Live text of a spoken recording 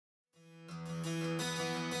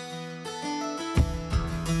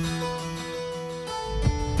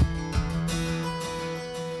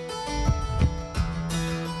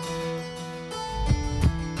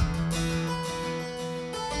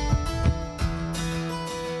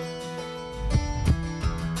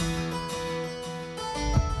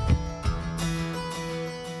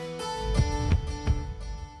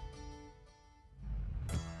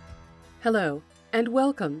Hello, and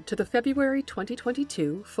welcome to the February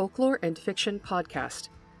 2022 Folklore and Fiction podcast.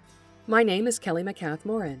 My name is Kelly McCath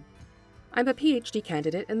Morin. I'm a PhD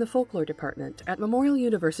candidate in the Folklore Department at Memorial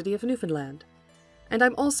University of Newfoundland, and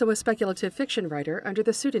I'm also a speculative fiction writer under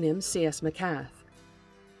the pseudonym C.S. McCath.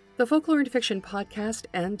 The Folklore and Fiction podcast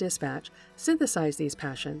and Dispatch synthesize these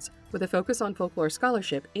passions with a focus on folklore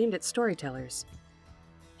scholarship aimed at storytellers.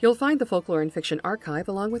 You'll find the Folklore and Fiction archive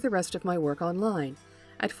along with the rest of my work online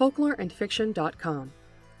at folkloreandfiction.com.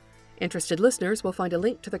 Interested listeners will find a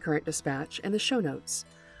link to the current dispatch in the show notes,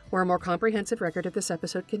 where a more comprehensive record of this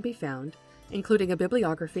episode can be found, including a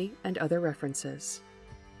bibliography and other references.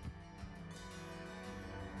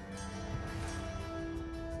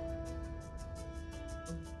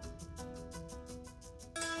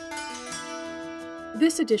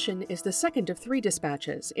 This edition is the second of 3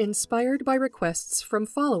 dispatches inspired by requests from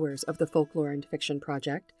followers of the Folklore and Fiction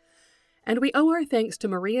project, and we owe our thanks to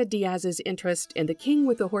Maria Diaz's interest in The King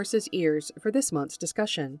with the Horse's Ears for this month's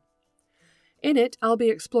discussion. In it, I'll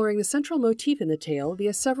be exploring the central motif in the tale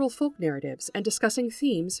via several folk narratives and discussing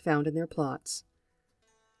themes found in their plots.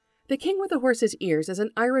 The King with the Horse's Ears is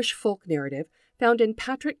an Irish folk narrative found in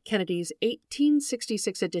Patrick Kennedy's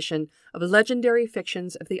 1866 edition of Legendary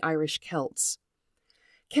Fictions of the Irish Celts.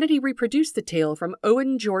 Kennedy reproduced the tale from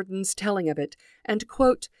Owen Jordan's telling of it and,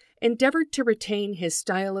 quote, endeavored to retain his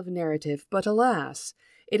style of narrative, but alas,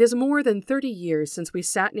 it is more than 30 years since we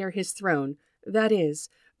sat near his throne, that is,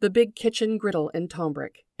 the big kitchen griddle in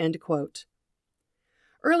Tombrick, end quote.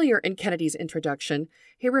 Earlier in Kennedy's introduction,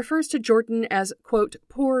 he refers to Jordan as, quote,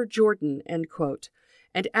 poor Jordan, end quote,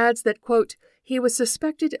 and adds that, quote, he was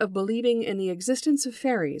suspected of believing in the existence of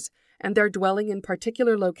fairies and their dwelling in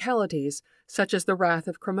particular localities, such as the Rath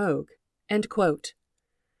of Cromogue, end quote.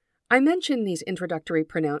 I mention these introductory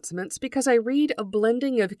pronouncements because I read a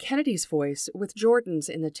blending of Kennedy's voice with Jordan's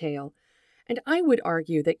in the tale, and I would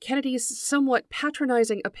argue that Kennedy's somewhat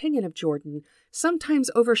patronizing opinion of Jordan sometimes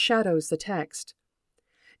overshadows the text.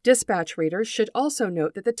 Dispatch readers should also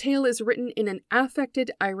note that the tale is written in an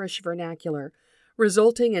affected Irish vernacular,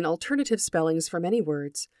 resulting in alternative spellings for many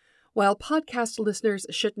words, while podcast listeners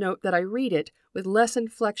should note that I read it with less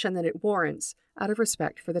inflection than it warrants, out of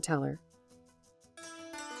respect for the teller.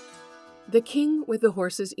 The King with the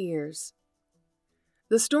Horse's Ears.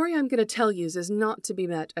 The story I'm going to tell you is not to be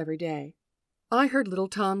met every day. I heard little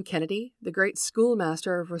Tom Kennedy, the great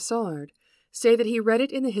schoolmaster of Rosard, say that he read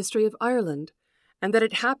it in the history of Ireland, and that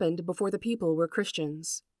it happened before the people were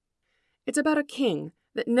Christians. It's about a king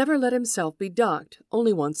that never let himself be docked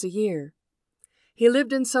only once a year. He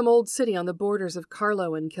lived in some old city on the borders of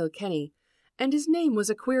Carlow and Kilkenny, and his name was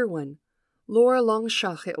a queer one. Laura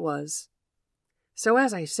Longshach it was. So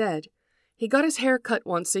as I said, he got his hair cut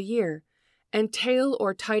once a year, and tale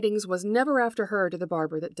or tidings was never after her to the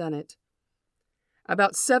barber that done it.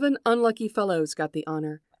 About 7 unlucky fellows got the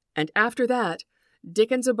honour, and after that,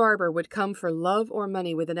 Dickens a barber would come for love or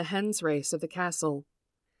money within a hen's race of the castle.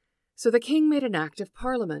 So the king made an act of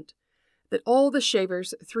parliament, that all the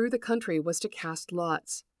shavers through the country was to cast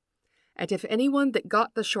lots, and if anyone that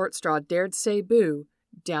got the short straw dared say boo,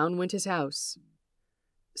 down went his house.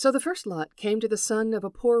 So the first lot came to the son of a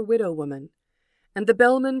poor widow woman, and the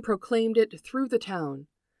bellman proclaimed it through the town,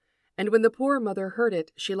 and when the poor mother heard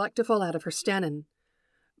it, she liked to fall out of her stannin'.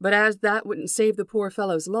 But as that wouldn't save the poor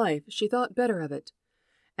fellow's life, she thought better of it,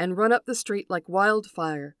 and run up the street like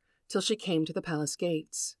wildfire till she came to the palace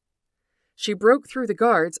gates. She broke through the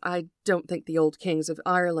guards. I don't think the old kings of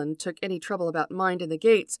Ireland took any trouble about minding the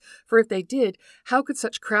gates, for if they did, how could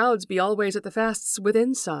such crowds be always at the fasts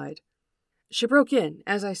withinside? She broke in,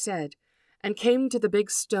 as I said, and came to the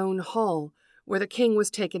big stone hall, where the king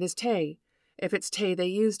was taking his tay, if it's tay they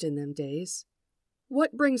used in them days.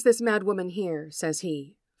 What brings this mad woman here, says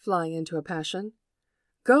he, flying into a passion.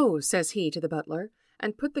 Go, says he to the butler,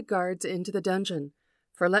 and put the guards into the dungeon,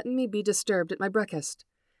 for letting me be disturbed at my breakfast,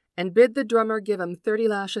 and bid the drummer give 'em 30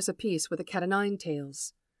 lashes apiece with a cat o' nine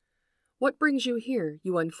tails. What brings you here,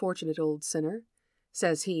 you unfortunate old sinner,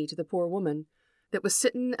 says he to the poor woman, that was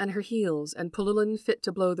sittin' on her heels and pullulin' fit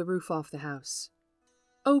to blow the roof off the house.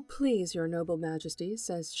 Oh, please, your noble majesty,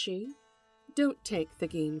 says she, don't take the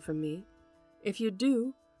geen from me. If you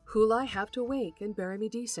do, who'll I have to wake and bury me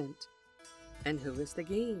decent? And who is the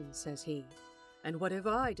geen, says he, and what have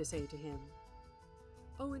I to say to him?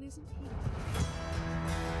 Oh, and isn't he...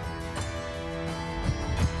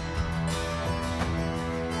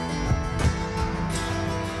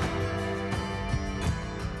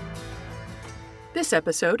 This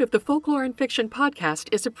episode of the Folklore and Fiction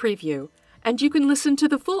podcast is a preview, and you can listen to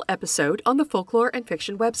the full episode on the Folklore and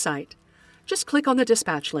Fiction website. Just click on the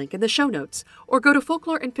dispatch link in the show notes or go to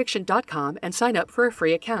folkloreandfiction.com and sign up for a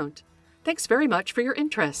free account. Thanks very much for your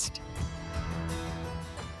interest.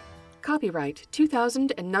 Copyright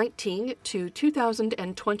 2019 to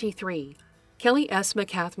 2023. Kelly S.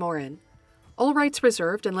 McCath Morin. All rights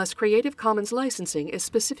reserved unless Creative Commons licensing is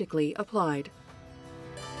specifically applied.